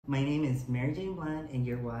My name is Mary Jane Blunt and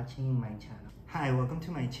you're watching my channel. Hi, welcome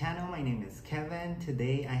to my channel. My name is Kevin.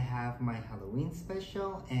 Today I have my Halloween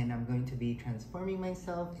special and I'm going to be transforming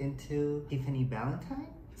myself into Tiffany Valentine.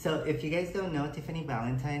 So if you guys don't know, Tiffany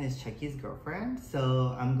Valentine is Chucky's girlfriend.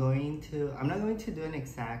 So I'm not going to do an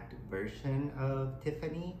exact version of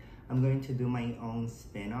Tiffany. I'm going to do my own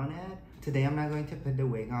spin on it. Today I'm not going to put the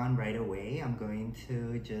wig on right away. I'm going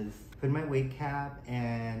to just put my wig cap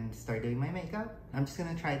and start doing my makeup. I'm just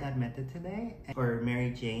gonna try that method today for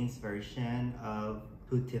Mary Jane's version of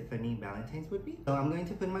who Tiffany Valentine's would be. So I'm going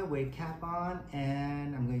to put my wig cap on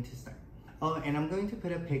and I'm going to start. Oh, and I'm going to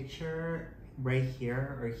put a picture right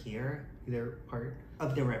here or here, either part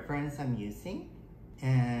of the reference I'm using,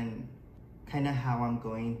 and kind of how I'm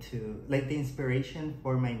going to, like the inspiration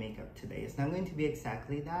for my makeup today. It's not going to be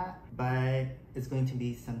exactly that, but it's going to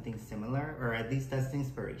be something similar, or at least that's the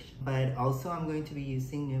inspiration. But also I'm going to be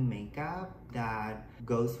using new makeup that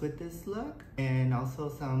goes with this look, and also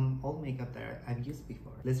some old makeup that I've used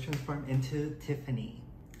before. Let's transform into Tiffany.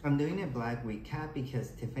 I'm doing a black wig cap because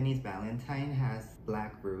Tiffany's Valentine has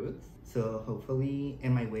black roots. So hopefully,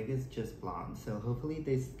 and my wig is just blonde. So hopefully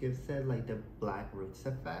this gives it like the black roots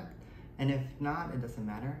effect. And if not, it doesn't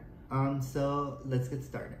matter. So let's get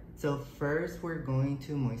started. So first we're going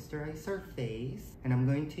to moisturize our face, and I'm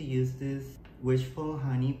going to use this Wishful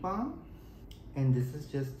Honey Balm. And this is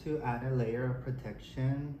just to add a layer of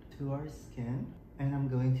protection to our skin. And I'm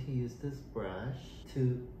going to use this brush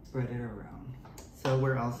to spread it around. So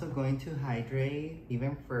we're also going to hydrate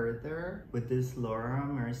even further with this Laura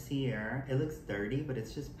Mercier. It looks dirty, but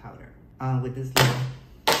it's just powder. With this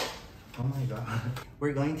oh my god.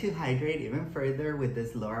 We're going to hydrate even further with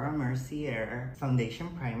this Laura Mercier foundation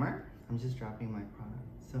primer. I'm just dropping my product.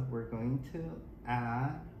 So we're going to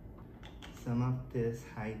add some of this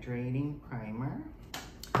hydrating primer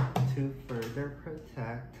to further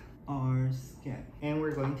protect our skin. And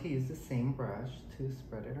we're going to use the same brush to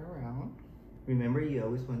spread it around. Remember, you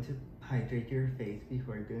always want to hydrate your face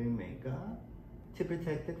before doing makeup to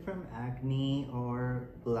protect it from acne or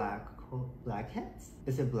blackheads.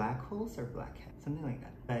 Is it black holes or blackheads? Something like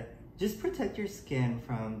that. But just protect your skin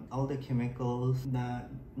from all the chemicals that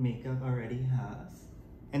makeup already has.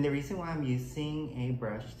 And the reason why I'm using a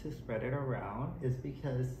brush to spread it around is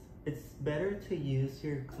because it's better to use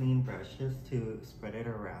your clean brushes to spread it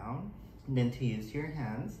around than to use your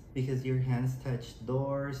hands, because your hands touch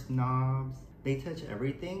doors, knobs, they touch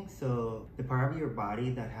everything. So the part of your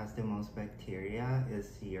body that has the most bacteria is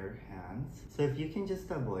your hands. So if you can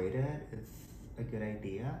just avoid it, it's a good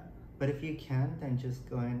idea. But if you can't, then just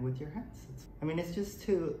go in with your hands. It's just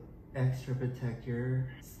to extra protect your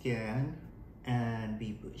skin and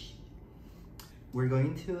be bushy. We're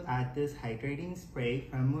going to add this hydrating spray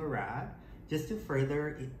from Murad just to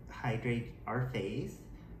further hydrate our face,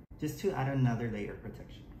 just to add another layer of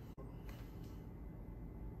protection.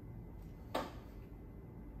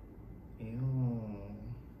 Ew,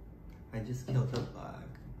 I just killed a bug.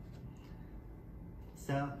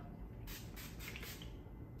 So,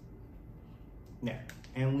 there,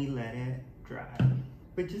 and we let it dry.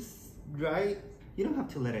 But just dry, you don't have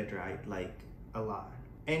to let it dry like a lot.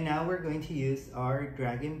 And now we're going to use our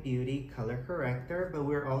Dragon Beauty color corrector, but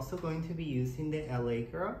we're also going to be using the LA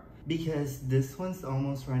Girl because this one's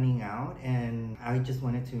almost running out and I just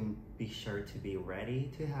wanted to be sure to be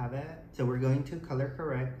ready to have it. So we're going to color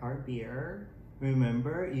correct our beard.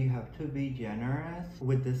 Remember, you have to be generous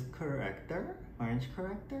with this corrector, orange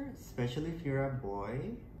corrector, especially if you're a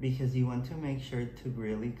boy, because you want to make sure to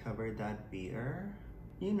really cover that beard,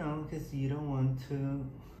 you know, because you don't want to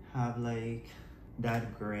have like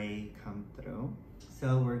that gray come through.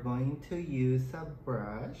 So we're going to use a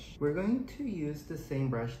brush. We're going to use the same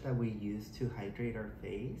brush that we use to hydrate our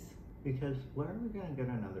face, because where are we gonna get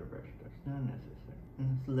another brush? That's not necessary.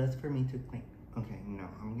 It's less for me to clean. Okay, no,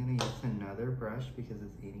 I'm gonna use another brush because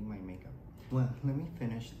it's eating my makeup. Well, let me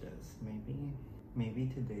finish this. Maybe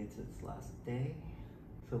today's its last day.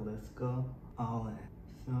 So let's go all in.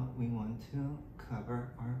 So we want to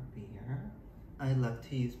cover our beard. I love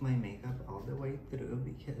to use my makeup all the way through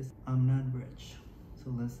because I'm not rich.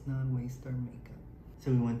 So let's not waste our makeup. So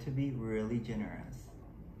we want to be really generous.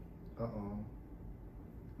 Uh-oh.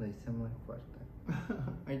 Hice muy fuerte.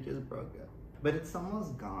 I just broke it. But it's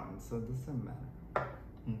almost gone, so it doesn't matter.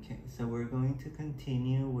 Okay, so we're going to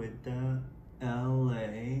continue with the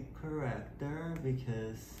LA corrector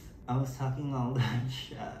because I was talking all that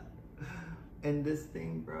shit. And this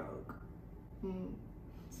thing broke.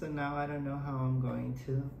 So now I don't know how I'm going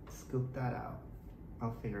to scoop that out.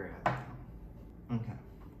 I'll figure it out now. Okay.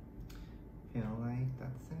 Feel like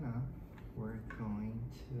that's enough. We're going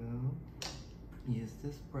to use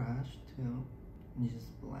this brush to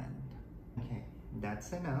just blend. Okay,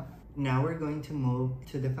 that's enough. Now we're going to move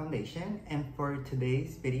to the foundation, and for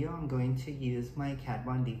today's video I'm going to use my Kat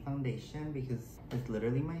Von D foundation because it's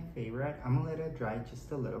literally my favorite. I'm gonna let it dry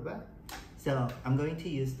just a little bit. So I'm going to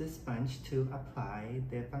use this sponge to apply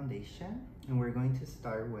the foundation, and we're going to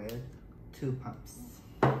start with 2 pumps.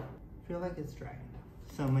 I feel like it's dry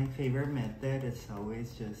enough. So my favorite method is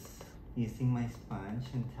always just using my sponge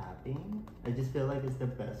and tapping. I just feel like it's the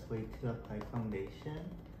best way to apply foundation.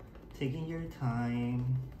 Taking your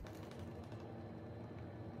time.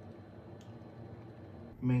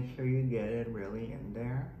 Make sure you get it really in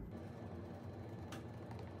there.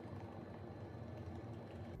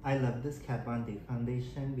 I love this Kat Von D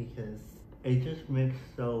foundation because it just mixes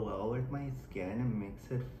so well with my skin and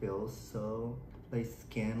makes it feel so like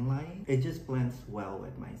skin-like. It just blends well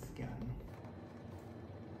with my skin.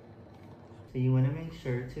 So you want to make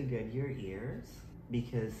sure to get your ears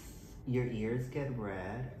because your ears get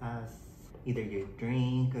red as either you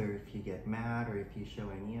drink or if you get mad or if you show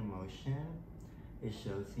any emotion. It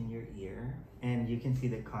shows in your ear, and you can see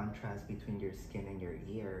the contrast between your skin and your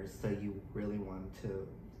ears, so you really want to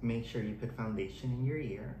make sure you put foundation in your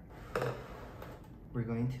ear. We're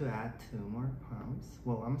going to add 2 more pumps.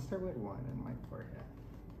 Well, I'm gonna start with 1 in my forehead.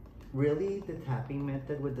 Really, the tapping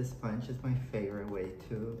method with the sponge is my favorite way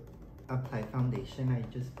to apply foundation. I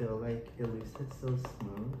just feel like it leaves it so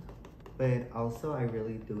smooth, but also I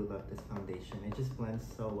really do love this foundation. It just blends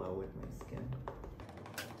so well with my skin.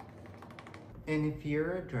 And if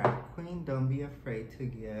you're a drag queen, don't be afraid to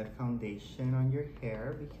get foundation on your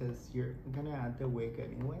hair because you're gonna add the wig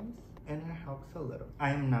anyways, and it helps a little.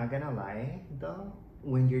 I'm not gonna lie though,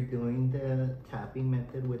 when you're doing the tapping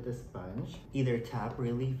method with the sponge, either tap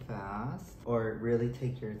really fast or really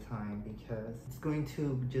take your time because it's going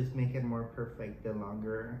to just make it more perfect the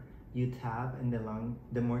longer you tap and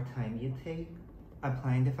the more time you take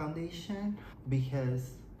applying the foundation,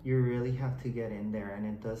 because you really have to get in there and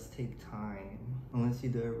it does take time unless you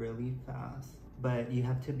do it really fast. But you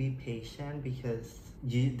have to be patient because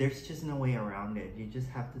there's just no way around it. You just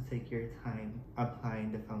have to take your time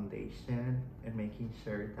applying the foundation and making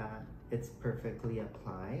sure that it's perfectly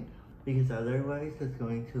applied, because otherwise it's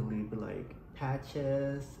going to leave like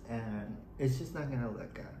patches and it's just not gonna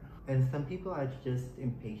look good. And some people are just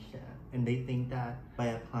impatient and they think that by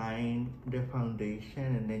applying the foundation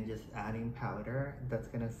and then just adding powder, that's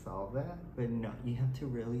gonna solve it. But no, you have to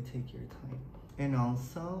really take your time. And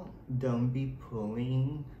also, don't be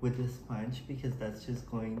pulling with the sponge because that's just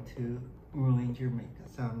going to ruin your makeup.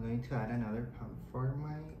 So I'm going to add another pump for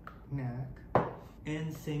my neck.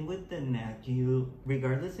 And same with the neck,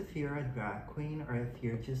 regardless if you're a drag queen or if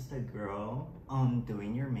you're just a girl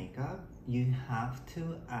doing your makeup, you have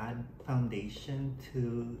to add foundation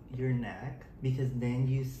to your neck because then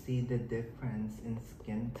you see the difference in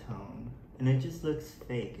skin tone. And it just looks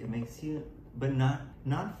fake. It makes you, but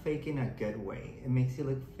not fake in a good way. It makes you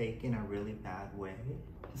look fake in a really bad way.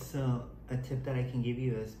 So a tip that I can give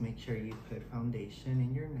you is make sure you put foundation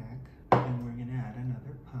in your neck. And we're gonna add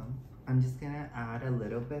another pump. I'm just gonna add a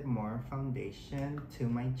little bit more foundation to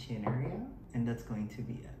my chin area, and that's going to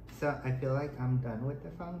be it. So I feel like I'm done with the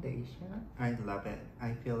foundation. I love it.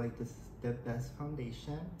 I feel like this is the best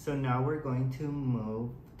foundation. So now we're going to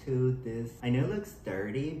move to this. I know it looks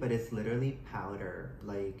dirty, but it's literally powder.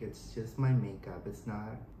 Like, it's just my makeup. It's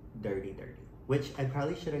not dirty, which I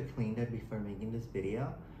probably should have cleaned it before making this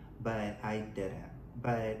video, but I didn't.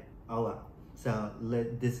 But oh well. So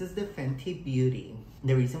this is the Fenty Beauty.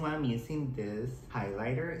 The reason why I'm using this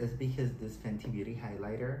highlighter is because this Fenty Beauty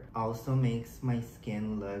highlighter also makes my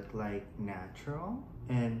skin look like natural.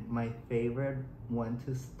 And my favorite one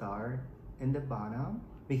to start in the bottom,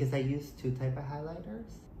 because I use 2 types of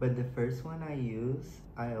highlighters. But the first one I use,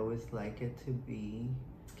 I always like it to be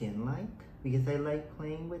skin-like because I like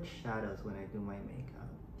playing with shadows when I do my makeup.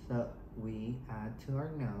 So we add to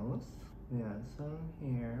our nose. We add some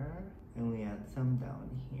here, and we add some down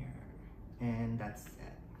here, and that's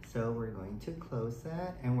it. So we're going to close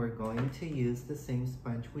it, and we're going to use the same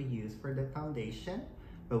sponge we use for the foundation,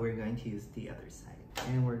 but we're going to use the other side.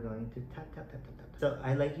 And we're going to tap, tap, tap, tap, tap. So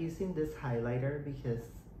I like using this highlighter because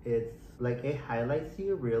it's like it highlights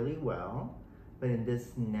you really well, but in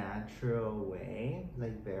this natural way,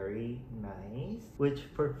 like very nice, which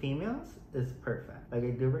for females is perfect. Like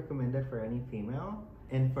I do recommend it for any female.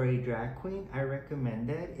 And for a drag queen, I recommend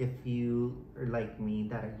it if you are like me,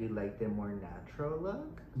 that you like the more natural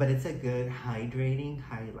look. But it's a good hydrating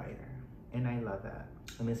highlighter, and I love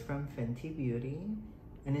it. And it's from Fenty Beauty,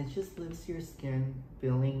 and it just leaves your skin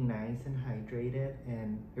feeling nice and hydrated,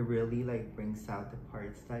 and it really like brings out the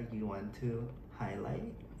parts that you want to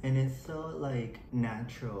highlight, and it's so like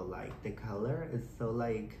natural, like the color is so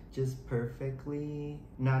like just perfectly,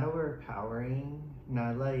 not overpowering,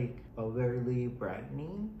 not like overly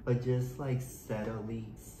brightening, but just like settle.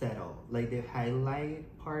 Like the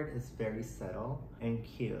highlight part is very subtle and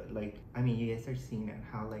cute. Like, I mean, you guys are seeing it,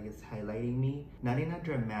 how like it's highlighting me, not in a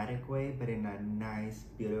dramatic way, but in a nice,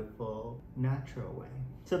 beautiful, natural way.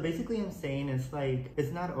 So basically I'm saying it's like,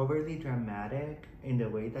 it's not overly dramatic in the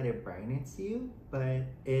way that it brightens you, but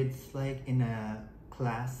it's like in a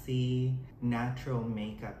classy, natural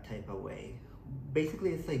makeup type of way.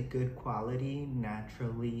 Basically it's like good quality,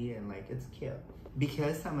 naturally, and like it's cute.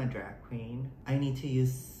 Because I'm a drag queen, I need to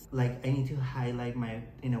use, like, I need to highlight my,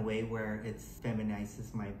 in a way where it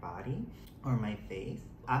feminizes my body or my face.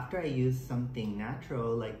 After I use something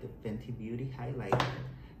natural, like the Fenty Beauty highlighter,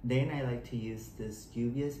 then I like to use this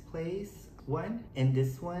Juvia's Place one, and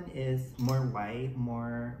this one is more white,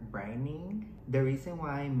 more brightening. The reason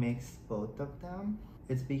why I mix both of them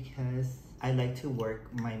is because I like to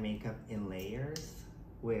work my makeup in layers,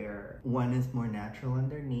 where one is more natural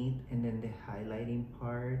underneath, and then the highlighting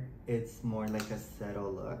part, it's more like a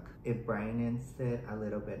subtle look. It brightens it a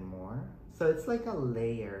little bit more. So it's like a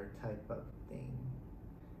layer type of thing.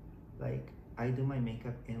 Like, I do my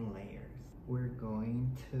makeup in layers. We're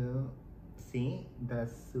going to, see,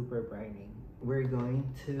 that's super brightening. We're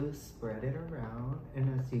going to spread it around,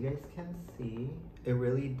 and as you guys can see, it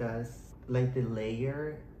really does, like the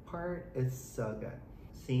layer part is so good.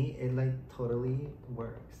 See, it like totally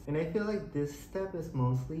works. And I feel like this step is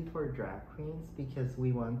mostly for drag queens because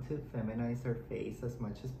we want to feminize our face as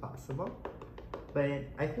much as possible. But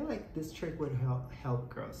I feel like this trick would help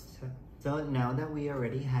girls too. So now that we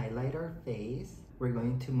already highlight our face, we're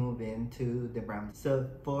going to move into the brown. So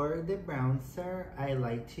for the bronzer, I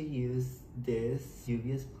like to use this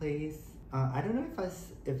Juvia's Place. I don't know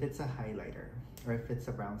if it's a highlighter or if it's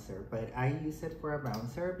a bronzer, but I use it for a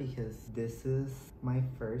bronzer because this is my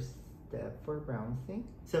first step for bronzing.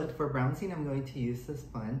 So for bronzing, I'm going to use the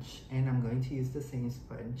sponge, and I'm going to use the same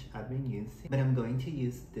sponge I've been using, but I'm going to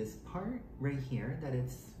use this part right here that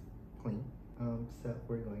it's clean. So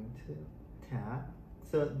we're going to tap.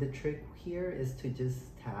 So the trick here is to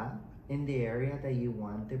just tap in the area that you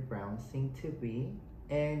want the bronzing to be,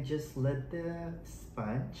 and just let the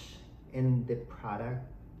sponge and the product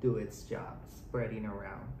do its job, spreading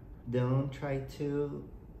around. Don't try to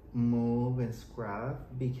move and scrub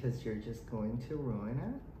because you're just going to ruin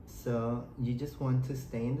it. So you just want to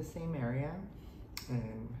stay in the same area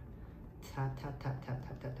and tap, tap, tap, tap,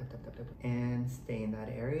 tap, tap, tap, tap, tap, tap, and stay in that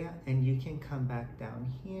area. And you can come back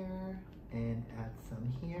down here and add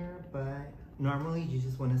some here, but normally you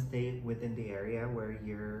just want to stay within the area where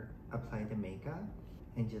you're applying the makeup,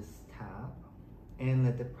 and just tap and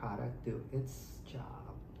let the product do its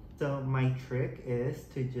job. So my trick is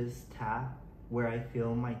to just tap where I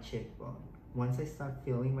feel my cheekbone. Once I start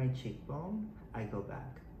feeling my cheekbone, I go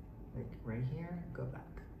back. Like right here, go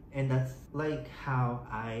back. And that's like how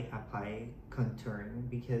I apply contouring,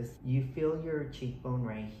 because you feel your cheekbone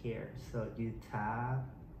right here. So you tap,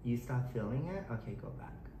 you stop feeling it, okay, go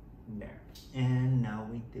back. There. And now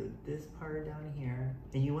we do this part down here,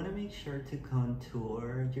 and you want to make sure to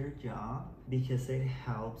contour your jaw because it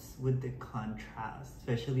helps with the contrast,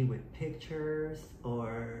 especially with pictures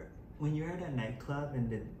or when you're at a nightclub and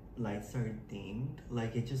the lights are dimmed.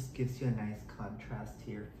 Like, it just gives you a nice contrast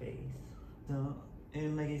to your face. So,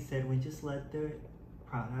 and like I said, we just let the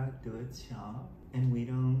product do its job, and we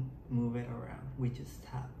don't move it around, we just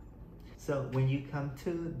tap. So when you come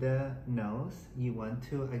to the nose, you want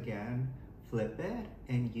to again flip it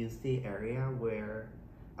and use the area where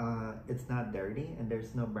it's not dirty and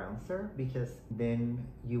there's no bronzer, because then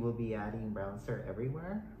you will be adding bronzer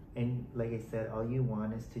everywhere. And like I said, all you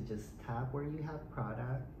want is to just tap where you have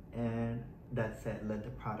product, and that's it. Let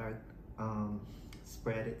the product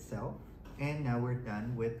spread itself. And now we're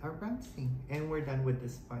done with our bronzing, and we're done with the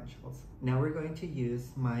sponge also. Now we're going to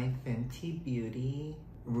use my Fenty Beauty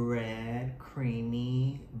Red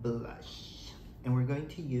Creamy Blush, and we're going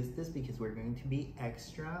to use this because we're going to be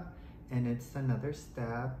extra, and it's another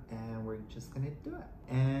step, and we're just gonna do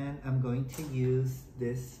it. And I'm going to use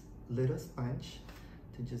this little sponge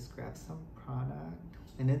to just grab some product,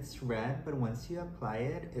 and it's red, but once you apply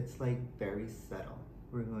it, it's like very subtle.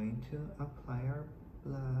 We're going to apply our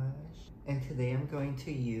blush, and today I'm going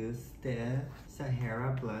to use the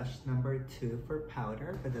Sahara blush number 2 for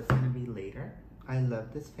powder, but that's gonna be later. I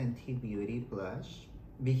love this Fenty Beauty blush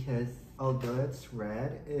because although it's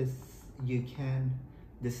red, you can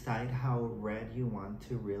decide how red you want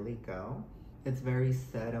to really go. It's very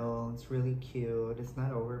subtle, it's really cute, it's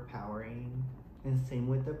not overpowering. And same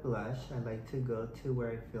with the blush. I like to go to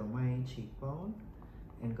where I feel my cheekbone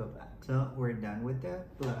and go back. So we're done with the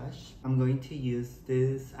blush. I'm going to use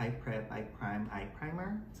this Eye Prep Eye Prime Eye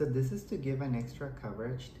Primer. So this is to give an extra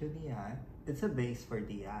coverage to the eye. It's a base for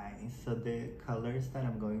the eye. So the colors that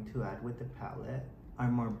I'm going to add with the palette are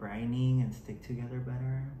more brightening and stick together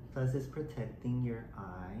better. Plus it's protecting your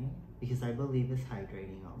eye because I believe it's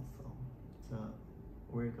hydrating also. So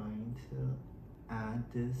we're going to add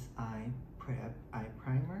this Eye Prep Eye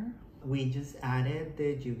Primer. We just added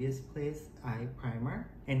the Juvia's Place Eye Primer,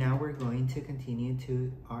 and now we're going to continue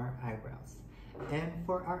to our eyebrows. And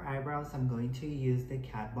for our eyebrows, I'm going to use the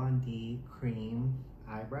Kat Von D Cream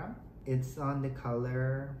Eyebrow. It's on the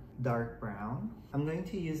color dark brown. I'm going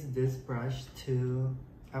to use this brush to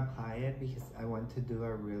apply it because I want to do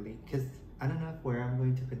a really, because I don't know where I'm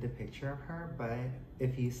going to put the picture of her, but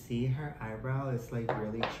if you see her eyebrow, it's like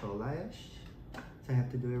really chola-ish. So I have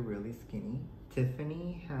to do it really skinny.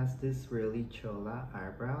 Tiffany has this really chola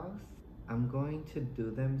eyebrows. I'm going to do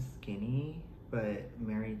them skinny, but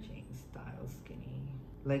Mary Jane style skinny.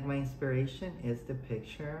 Like my inspiration is the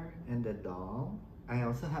picture and the doll. I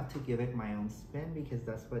also have to give it my own spin because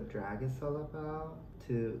that's what drag is all about,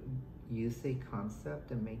 to use a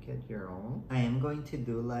concept and make it your own. I am going to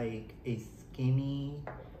do like a skinny,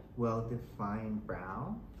 well-defined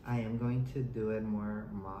brow. I am going to do it more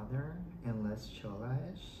modern and less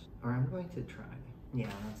chola-ish, or I'm going to try. Yeah,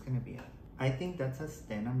 that's gonna be it. I think that's a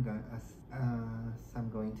stand I'm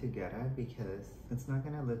going to get at because it's not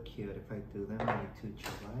gonna look cute if I do them like too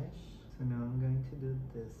chola-ish. So now I'm going to do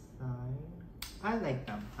this side. I like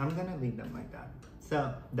them. I'm gonna leave them like that.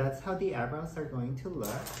 So that's how the eyebrows are going to look.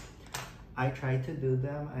 I try to do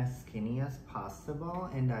them as skinny as possible,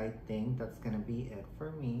 and I think that's gonna be it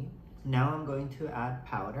for me. Now I'm going to add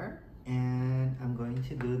powder, and I'm going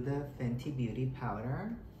to do the Fenty Beauty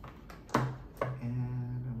powder.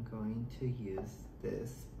 And I'm going to use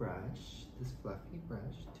this brush, this fluffy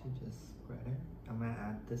brush, to just spread it. I'm gonna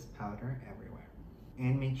add this powder everywhere.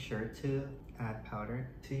 And make sure to add powder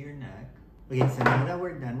to your neck. Okay, so now that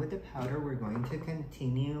we're done with the powder, we're going to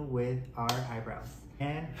continue with our eyebrows.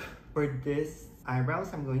 And for this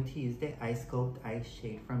eyebrows, I'm going to use the Eye Sculpt Eye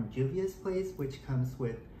Shade from Juvia's Place, which comes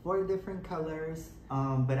with 4 different colors.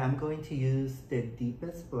 But I'm going to use the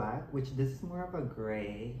deepest black, which this is more of a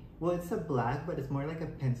gray. Well, it's a black, but it's more like a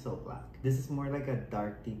pencil black. This is more like a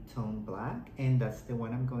dark, deep tone black, and that's the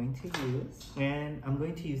one I'm going to use. And I'm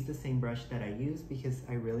going to use the same brush that I use because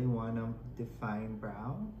I really want to define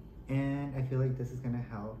brow. And I feel like this is gonna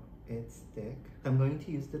help it stick. I'm going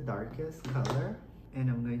to use the darkest color, and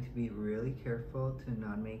I'm going to be really careful to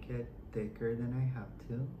not make it thicker than I have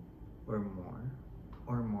to, or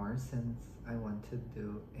more since I want to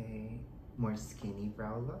do a more skinny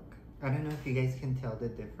brow look. I don't know if you guys can tell the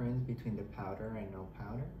difference between the powder and no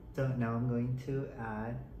powder. So now I'm going to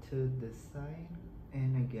add to this side,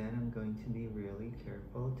 and again I'm going to be really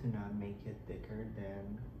careful to not make it thicker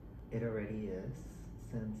than it already is,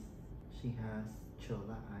 since she has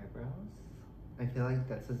chola eyebrows. I feel like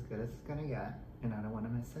that's as good as it's gonna get, and I don't want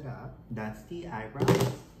to mess it up. That's the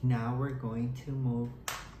eyebrows. Now we're going to move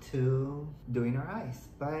to doing our eyes,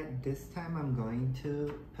 but this time I'm going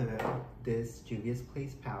to put this Juvia's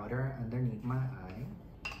Place powder underneath my eye,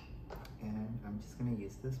 and I'm just gonna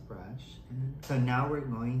use this brush. And so now we're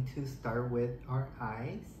going to start with our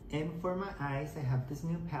eyes. And for my eyes, I have this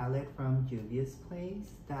new palette from Juvia's Place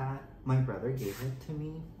that my brother gave it to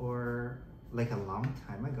me for like a long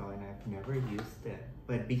time ago, and I've never used it,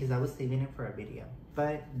 but because I was saving it for a video.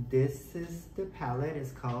 But this is the palette.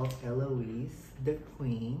 It's called Eloise the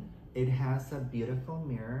Queen. It has a beautiful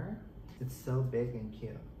mirror. It's so big and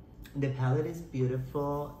cute. The palette is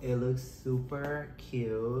beautiful. It looks super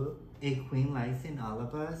cute. A queen lies in all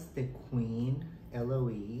of us, the Queen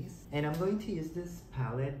Eloise. And I'm going to use this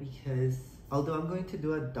palette because although I'm going to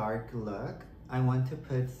do a dark look, I want to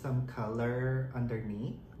put some color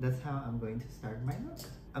underneath. That's how I'm going to start my look.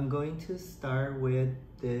 I'm going to start with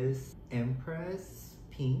this Empress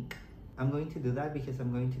pink. I'm going to do that because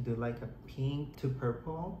I'm going to do like a pink to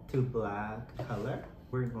purple to black color.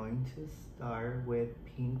 We're going to start with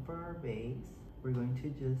pink for our base. We're going to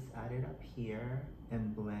just add it up here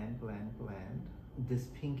and blend, blend, blend. This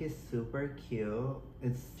pink is super cute.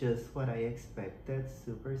 It's just what I expected,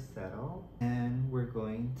 super subtle. And we're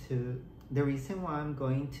going to, the reason why I'm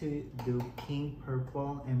going to do pink,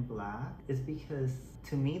 purple, and black is because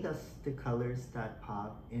to me that's the colors that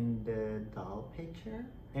pop in the doll picture.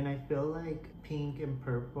 And I feel like pink and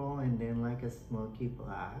purple and then like a smoky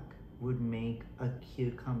black would make a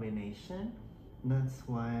cute combination. That's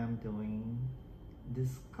why I'm doing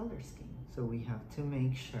this color scheme. So we have to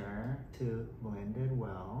make sure to blend it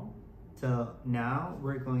well. So now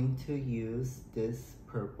we're going to use this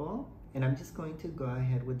purple, and I'm just going to go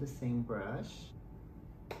ahead with the same brush.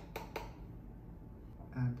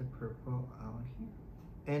 Add the purple out here.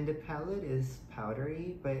 And the palette is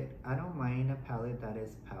powdery, but I don't mind a palette that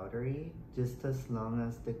is powdery, just as long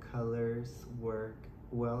as the colors work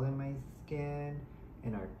well in my skin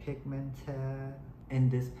and are pigmented. And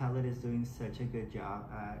this palette is doing such a good job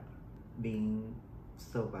at being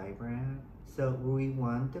so vibrant. So we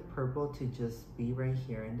want the purple to just be right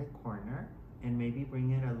here in the corner, and maybe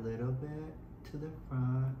bring it a little bit to the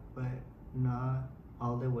front, but not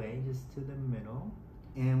all the way, just to the middle.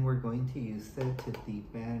 And we're going to use it to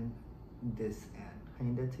deepen this end,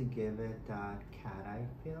 kind of to give it that cat eye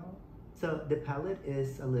feel. So the palette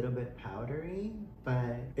is a little bit powdery,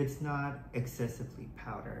 but it's not excessively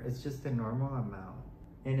powder. It's just a normal amount.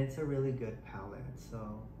 And it's a really good palette.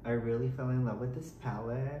 So I really fell in love with this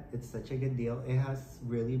palette. It's such a good deal. It has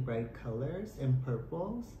really bright colors and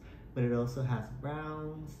purples, but it also has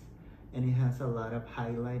browns, and it has a lot of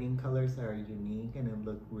highlighting colors that are unique and it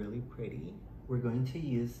look really pretty. We're going to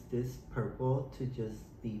use this purple to just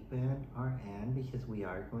deepen our end because we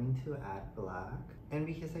are going to add black. And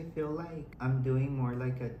because I feel like I'm doing more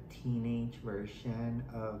like a teenage version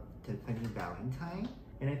of Tiffany Valentine.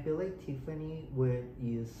 And I feel like Tiffany would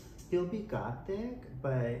still be gothic,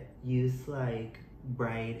 but use like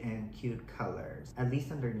bright and cute colors, at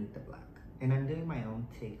least underneath the black. And I'm doing my own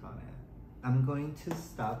take on it. I'm going to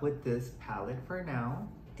stop with this palette for now.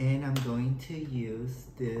 And I'm going to use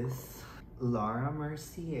this Laura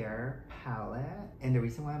Mercier palette, and the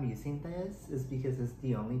reason why I'm using this is because it's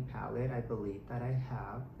the only palette I believe that I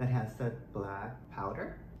have that has that black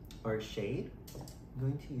powder or shade. I'm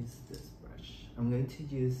going to use this brush. I'm going to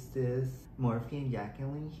use this Morphe and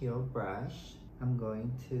Jacqueline Hill brush. I'm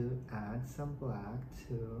going to add some black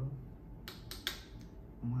to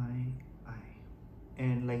my eye.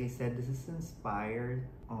 And like I said, this is inspired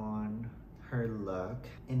on her look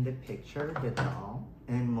in the picture, the doll,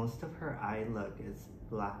 and most of her eye look is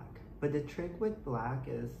black. But the trick with black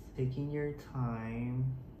is taking your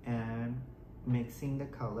time and mixing the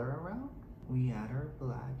color around. We add our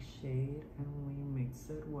black shade and we mix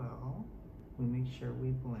it well. We make sure we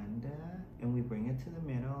blend it and we bring it to the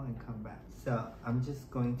middle and come back. So I'm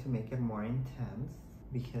just going to make it more intense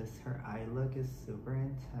because her eye look is super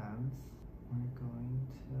intense. We're going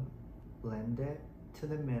to blend it to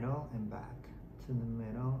the middle and back, to the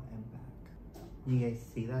middle and back. You guys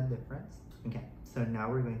see that difference? Okay, so now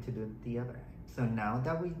we're going to do the other eye. So now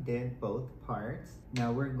that we did both parts,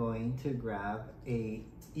 now we're going to grab a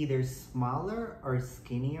either smaller or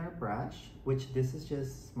skinnier brush, which this is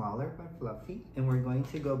just smaller but fluffy. And we're going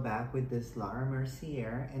to go back with this Laura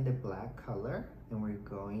Mercier and the black color. And we're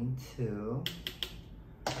going to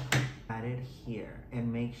add it here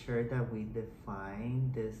and make sure that we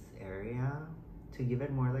define this area to give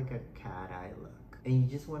it more like a cat eye look. And you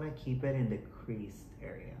just want to keep it in the creased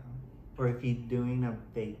area. Or if you're doing a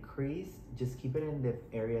big crease, just keep it in the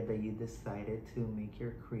area that you decided to make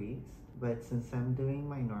your crease. But since I'm doing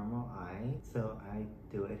my normal eye, so I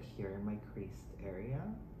do it here in my creased area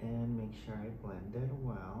and make sure I blend it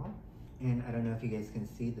well. And I don't know if you guys can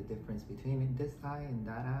see the difference between this eye and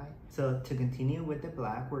that eye. So to continue with the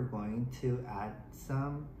black, we're going to add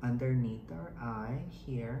some underneath our eye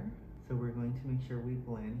here. So we're going to make sure we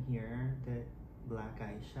blend here the black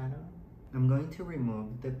eyeshadow. I'm going to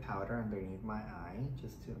remove the powder underneath my eye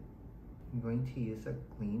I'm going to use a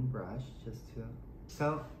clean brush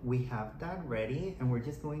so we have that ready, and we're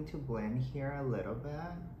just going to blend here a little bit.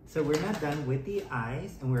 So we're not done with the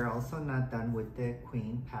eyes, and we're also not done with the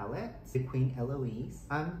Queen palette, the Queen Eloise.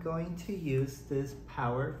 I'm going to use this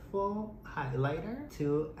powerful highlighter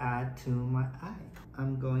to add to my eye.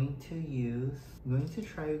 I'm going to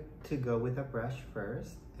try to go with a brush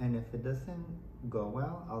first, and if it doesn't go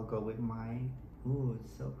well, I'll go with my, ooh,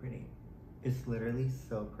 it's so pretty. It's literally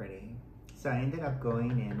so pretty. So I ended up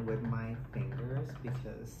going in with my fingers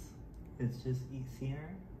because it's just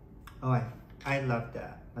easier. Oh, I love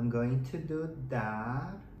that. I'm going to do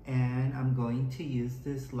that, and I'm going to use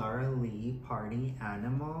this Laura Lee Party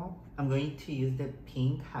Animal. I'm going to use the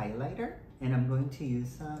pink highlighter, and I'm going to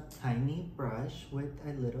use a tiny brush with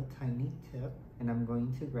a little tiny tip, and I'm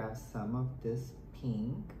going to grab some of this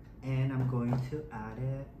pink, and I'm going to add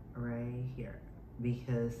it right here.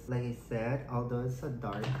 Because like I said, although it's a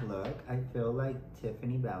dark look, I feel like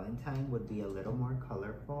Tiffany Valentine would be a little more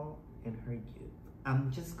colorful in her youth.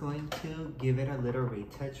 I'm just going to give it a little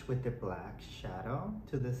retouch with the black shadow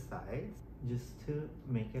to the sides, just to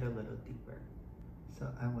make it a little deeper. So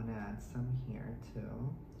I want to add some here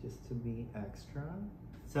too. just to be extra.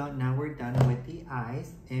 So now we're done with the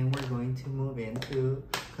eyes and we're going to move into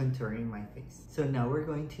contouring my face. So now we're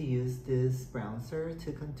going to use this bronzer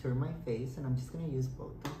to contour my face, and I'm just gonna use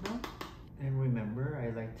both of them. And remember,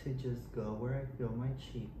 I like to just go where I feel my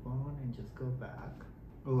cheekbone and just go back.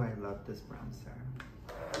 Oh, I love this bronzer.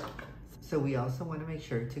 So we also want to make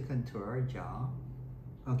sure to contour our jaw.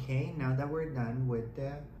 Okay, now that we're done with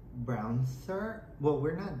the bronzer, well,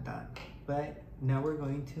 we're not done, but now we're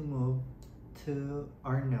going to move to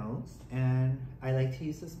our nose, and I like to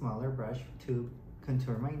use a smaller brush to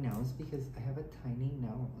contour my nose because I have a tiny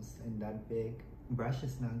nose and that big brush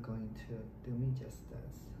is not going to do me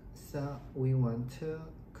justice. So we want to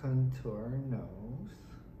contour our nose.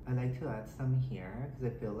 I like to add some here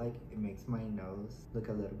because I feel like it makes my nose look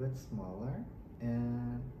a little bit smaller,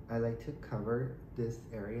 and I like to cover this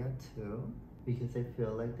area too because I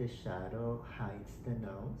feel like the shadow hides the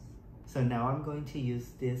nose. So now I'm going to use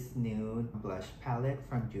this new blush palette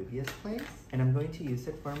from Juvia's Place, and I'm going to use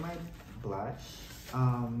it for my blush.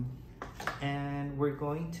 And we're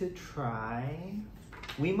going to try,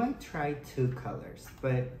 we might try 2 colors,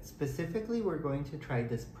 but specifically we're going to try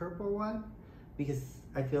this purple one because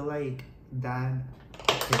I feel like that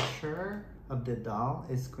picture of the doll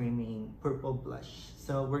is screaming purple blush.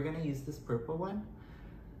 So we're gonna use this purple one.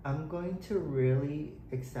 I'm going to really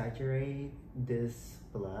exaggerate this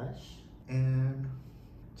blush, and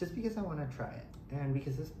just because I want to try it and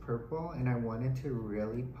because it's purple and I want it to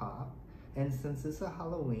really pop, and since it's a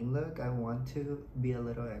Halloween look, I want to be a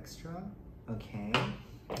little extra. Okay,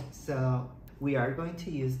 so we are going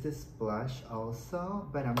to use this blush also,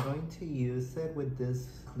 but I'm going to use it with this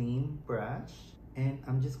clean brush, and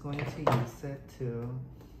I'm just going to use it to,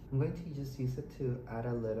 I'm going to just use it to add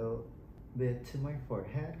a little bit to my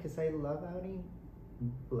forehead because I love adding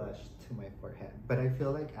blush to my forehead, but I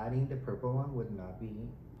feel like adding the purple one would not be,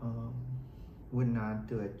 would not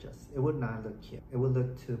do it justice. It would not look cute. It would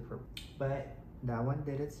look too purple, but that one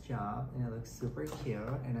did its job and it looks super cute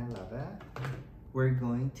and I love it. We're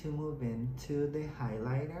going to move into the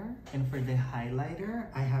highlighter, and for the highlighter,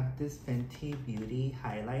 I have this Fenty Beauty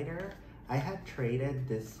highlighter. I had traded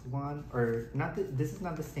this one, or not, this is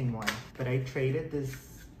not the same one, but I traded this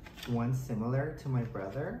one similar to my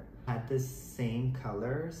brother. Had the same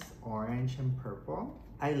colors, orange and purple.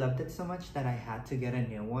 I loved it so much that I had to get a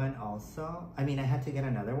new one also. I mean, I had to get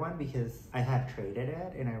another one because I had traded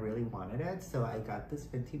it and I really wanted it. So I got this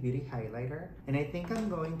Fenty Beauty highlighter. And I think I'm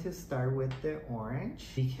going to start with the orange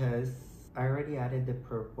because I already added the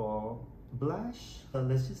purple blush. So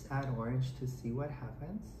let's just add orange to see what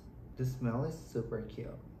happens. The smell is super cute.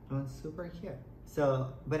 Oh, it's super cute.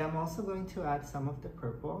 So, but I'm also going to add some of the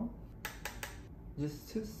purple just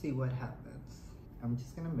to see what happens. I'm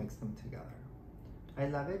just gonna mix them together. I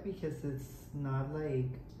love it because it's not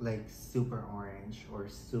like super orange or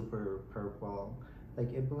super purple.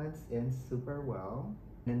 Like it blends in super well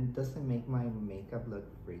and it doesn't make my makeup look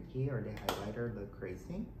freaky or the highlighter look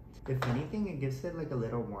crazy. If anything, it gives it like a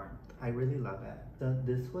little warmth. I really love it. So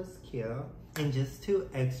this was cute. And just to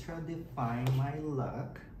extra define my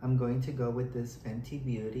look, I'm going to go with this Fenty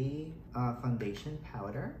Beauty foundation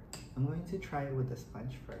powder. I'm going to try it with a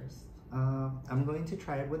sponge first. I'm going to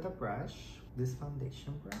try it with a brush, this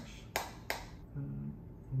foundation brush.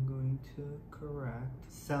 I'm going to correct.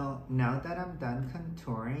 So now that I'm done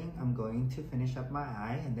contouring, I'm going to finish up my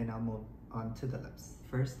eye and then I'll move on to the lips.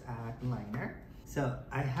 First, add liner. So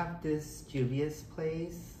I have this Juvia's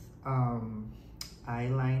Place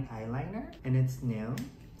eyeliner and it's new.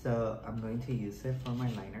 So I'm going to use it for my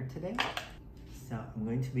liner today. So I'm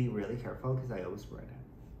going to be really careful because I always wear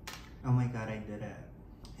it. Oh my god, I did it.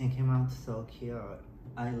 It came out so cute.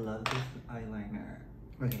 I love this eyeliner.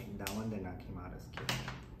 Okay, that one did not come out as cute.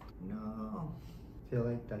 No. I feel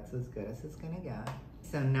like that's as good as it's gonna get.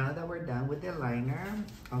 So now that we're done with the liner,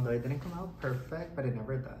 although it didn't come out perfect, but it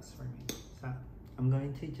never does for me. So I'm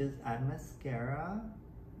going to just add mascara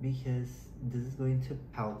because this is going to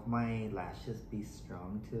help my lashes be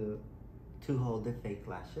strong to hold the fake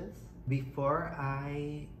lashes. Before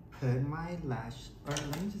I put my lash, or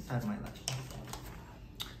let me just add my lashes.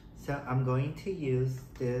 So I'm going to use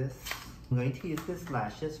this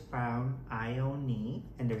lashes from Ione,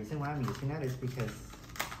 and the reason why I'm using that is because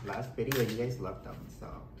last video you guys loved them, so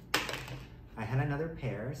I had another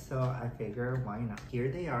pair, so I figure why not. Here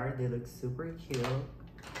they are. They look super cute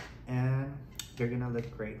and they're gonna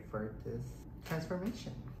look great for this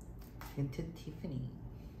transformation into Tiffany.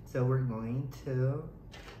 So we're going to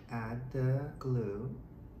add the glue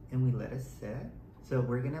and we let it sit. So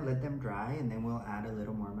we're gonna let them dry and then we'll add a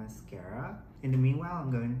little more mascara. In the meanwhile,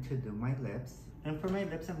 I'm going to do my lips. And for my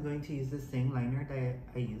lips, I'm going to use the same liner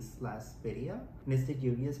that I used last video. And it's the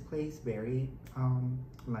Juvia's Place Berry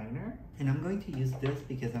liner. And I'm going to use this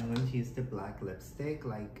because I'm going to use the black lipstick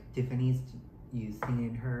like Tiffany's using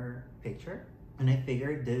in her picture. And I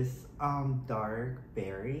figured this dark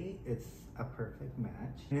berry, it's a perfect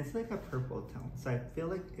match. And it's like a purple tone. So I feel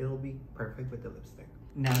like it'll be perfect with the lipstick.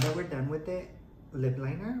 Now that we're done with the lip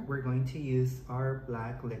liner, we're going to use our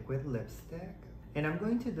black liquid lipstick. And I'm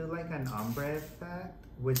going to do like an ombre effect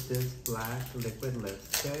with this black liquid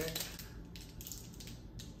lipstick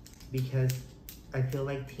because I feel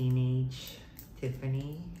like teenage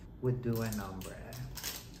Tiffany would do an ombre.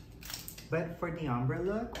 But for the ombre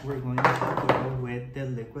look, we're going to go with the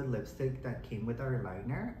liquid lipstick that came with our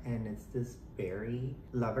liner, and it's this Berry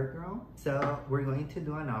Lover Girl. So we're going to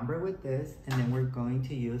do an ombre with this, and then we're going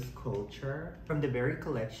to use Culture. From the Berry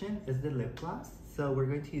collection is the lip gloss. So we're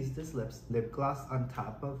going to use this lip gloss on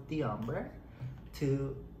top of the ombre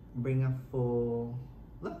to bring a full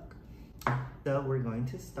look. So we're going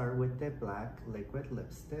to start with the black liquid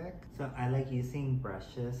lipstick. So I like using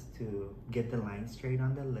brushes to get the line straight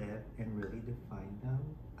on the lip and really define them.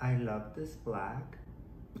 I love this black.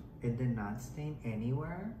 It did not stain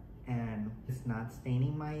anywhere, and it's not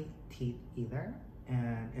staining my teeth either.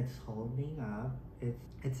 And it's holding up.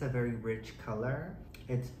 It's a very rich color.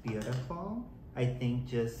 It's beautiful. I think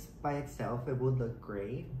just by itself it would look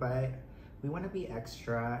great, but we want to be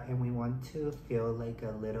extra and we want to feel like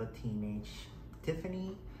a little teenage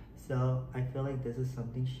Tiffany. So I feel like this is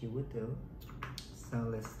something she would do. So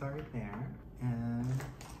let's start there. And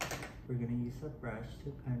we're gonna use a brush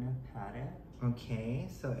to kind of pat it. Okay,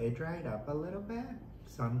 so it dried up a little bit.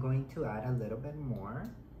 So I'm going to add a little bit more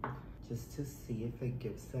just to see if it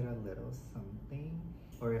gives it a little something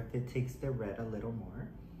or if it takes the red a little more.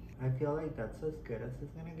 I feel like that's as good as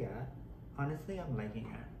it's gonna get. Honestly, I'm liking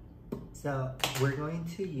it. So we're going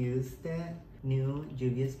to use the new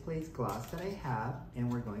Juvia's Place gloss that I have,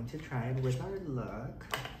 and we're going to try it with our look.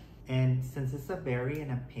 And since it's a berry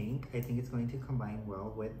and a pink, I think it's going to combine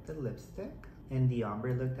well with the lipstick and the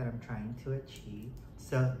ombre look that I'm trying to achieve.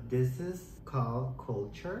 So this is called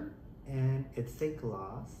Culture, and it's a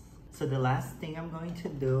gloss. So the last thing I'm going to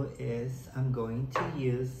do is I'm going to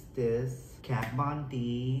use this Kat Von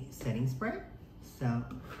D setting spray. So,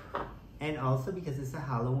 and also because it's a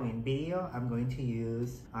Halloween video, I'm going to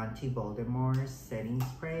use Auntie Voldemort's setting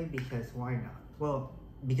spray because why not? Well,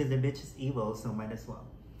 because the bitch is evil, so might as well.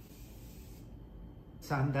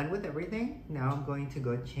 So I'm done with everything. Now I'm going to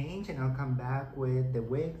go change and I'll come back with the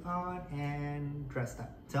wig on and dressed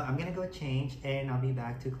up. So I'm gonna go change and I'll be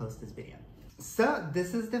back to close this video. So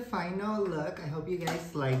this is the final look. I hope you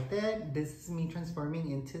guys liked it. This is me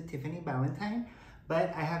transforming into Tiffany Valentine,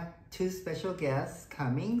 but I have two special guests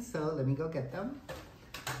coming, so let me go get them.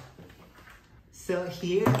 So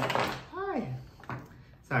here, hi.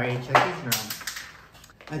 Sorry, Chucky's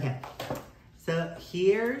wrong. Okay, so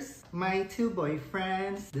here's my two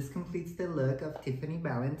boyfriends. This completes the look of Tiffany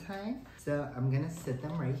Valentine. So I'm gonna sit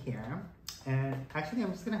them right here. And actually,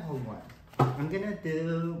 I'm just gonna hold one. I'm gonna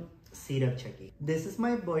do Seat of Chucky. This is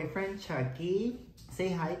my boyfriend, Chucky. Say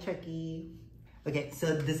hi, Chucky. Okay,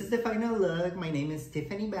 so this is the final look. My name is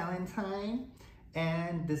Tiffany Valentine,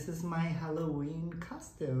 and this is my Halloween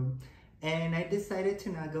costume. And I decided to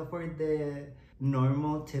not go for the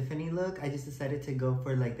normal Tiffany look. I just decided to go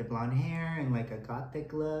for like the blonde hair and like a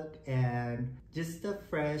gothic look and just a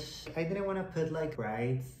fresh, I didn't want to put like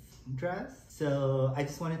bride's dress. So I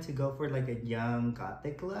just wanted to go for like a young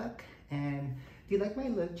gothic look. And do you like my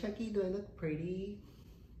look, Chucky? Do I look pretty?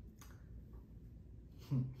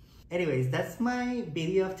 Anyways, that's my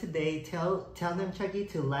video of today. Tell them, Chucky,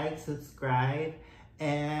 to like, subscribe,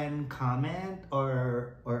 and comment,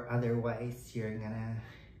 or otherwise you're gonna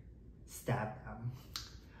stab them.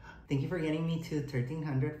 Thank you for getting me to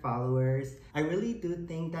 1,300 followers. I really do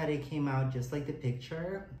think that it came out just like the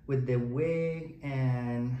picture with the wig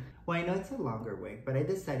and, well, I know it's a longer wig, but I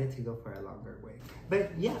decided to go for a longer wig.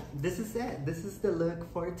 But yeah, this is it. This is the look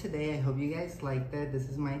for today. I hope you guys liked it. This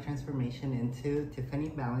is my transformation into Tiffany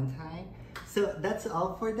Valentine. So that's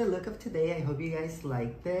all for the look of today. I hope you guys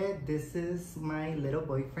liked it. This is my little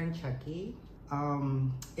boyfriend, Chucky.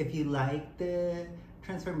 If you like the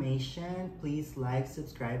transformation, please like,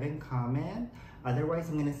 subscribe, and comment. Otherwise,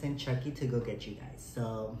 I'm gonna send Chucky to go get you guys.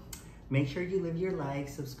 So make sure you leave your like,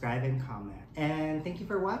 subscribe, and comment. And thank you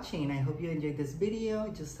for watching. I hope you enjoyed this video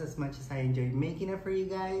just as much as I enjoyed making it for you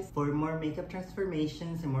guys. For more makeup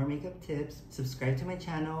transformations and more makeup tips, subscribe to my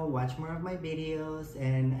channel, watch more of my videos,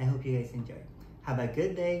 and I hope you guys enjoy. Have a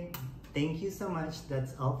good day. Thank you so much.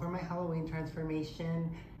 That's all for my Halloween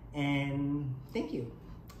transformation, and thank you.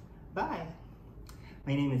 Bye.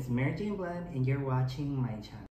 My name is Mary Jane Bland and you're watching my channel.